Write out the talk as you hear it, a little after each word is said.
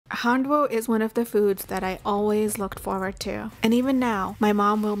Handvo is one of the foods that I always looked forward to. And even now, my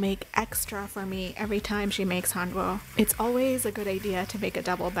mom will make extra for me every time she makes handvo. It's always a good idea to make a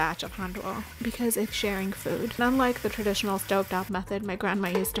double batch of handvo because it's sharing food. And unlike the traditional stovetop method my grandma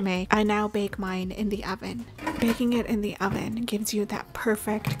used to make, I now bake mine in the oven. Baking it in the oven gives you that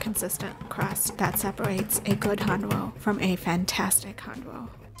perfect consistent crust that separates a good handvo from a fantastic handvo.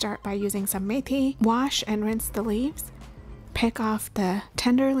 Start by using some methi. Wash and rinse the leaves. Pick off the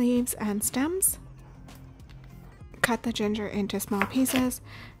tender leaves and stems. Cut the ginger into small pieces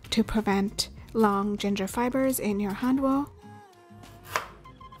to prevent long ginger fibers in your handvo.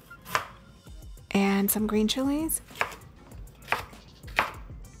 And some green chilies.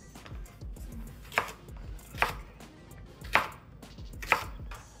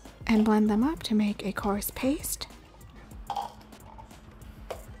 And blend them up to make a coarse paste.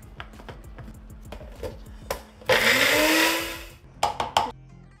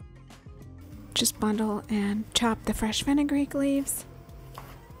 Just bundle and chop the fresh fenugreek leaves.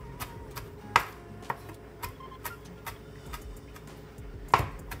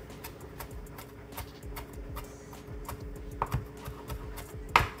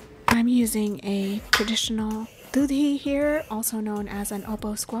 I'm using a traditional dudhi here, also known as an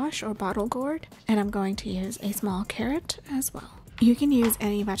opo squash or bottle gourd, and I'm going to use a small carrot as well. You can use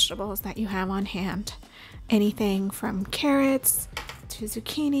any vegetables that you have on hand. Anything from carrots to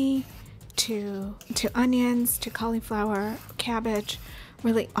zucchini, to onions, to cauliflower, cabbage,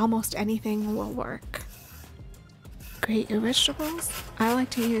 really almost anything will work. Grate your vegetables. I like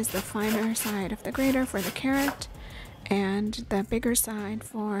to use the finer side of the grater for the carrot and the bigger side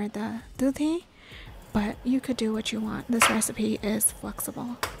for the dudhi, but you could do what you want. This recipe is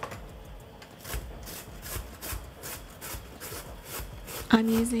flexible. I'm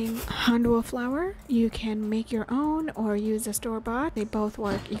using Handvo flour. You can make your own or use a store-bought. They both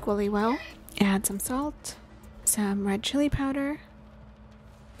work equally well. Add some salt, some red chili powder,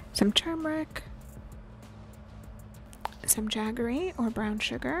 some turmeric, some jaggery or brown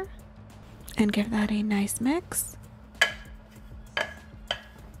sugar, and give that a nice mix.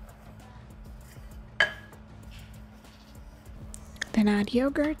 Then add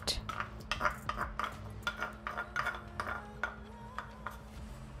yogurt.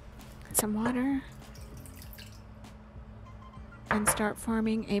 Some water, and start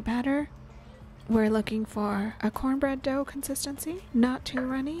forming a batter. We're looking for a cornbread dough consistency, not too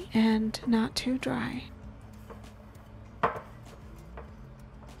runny and not too dry.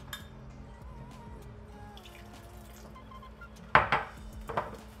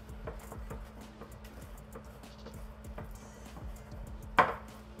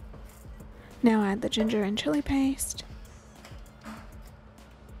 Now add the ginger and chili paste.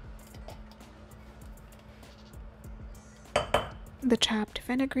 The chopped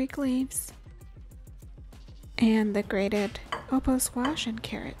fenugreek leaves, and the grated opo squash and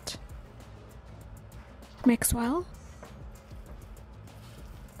carrot. Mix well.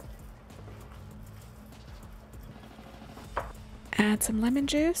 Add some lemon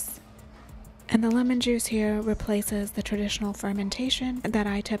juice, and the lemon juice here replaces the traditional fermentation that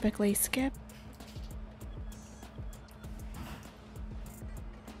I typically skip.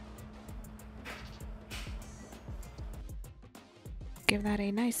 Give that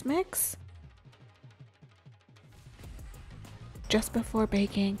a nice mix. Just before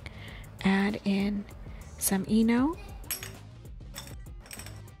baking, add in some Eno.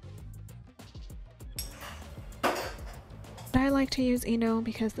 I like to use Eno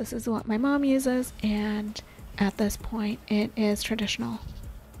because this is what my mom uses, and at this point it is traditional.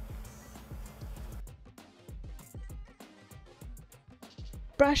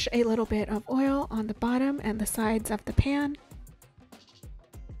 Brush a little bit of oil on the bottom and the sides of the pan.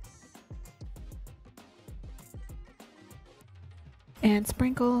 And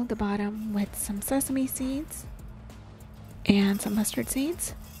sprinkle the bottom with some sesame seeds and some mustard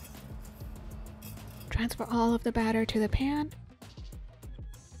seeds. Transfer all of the batter to the pan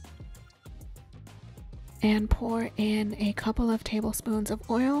and pour in a couple of tablespoons of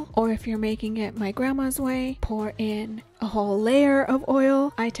oil, or if you're making it my grandma's way, pour in a whole layer of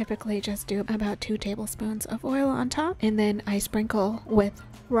oil. I typically just do about 2 tablespoons of oil on top, and then I sprinkle with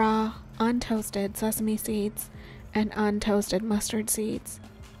raw untoasted sesame seeds and untoasted mustard seeds.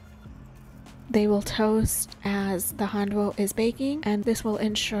 They will toast as the handvo is baking, and this will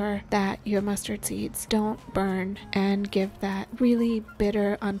ensure that your mustard seeds don't burn and give that really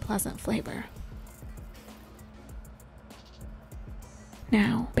bitter, unpleasant flavor.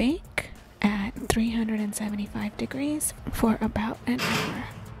 Now bake at 375 degrees for about an hour.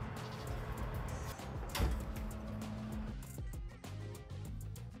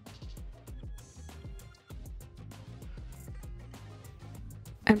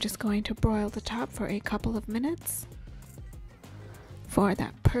 I'm just going to broil the top for a couple of minutes for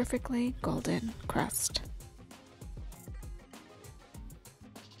that perfectly golden crust.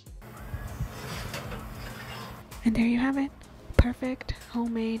 And there you have it, perfect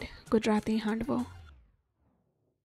homemade Gujarati handvo.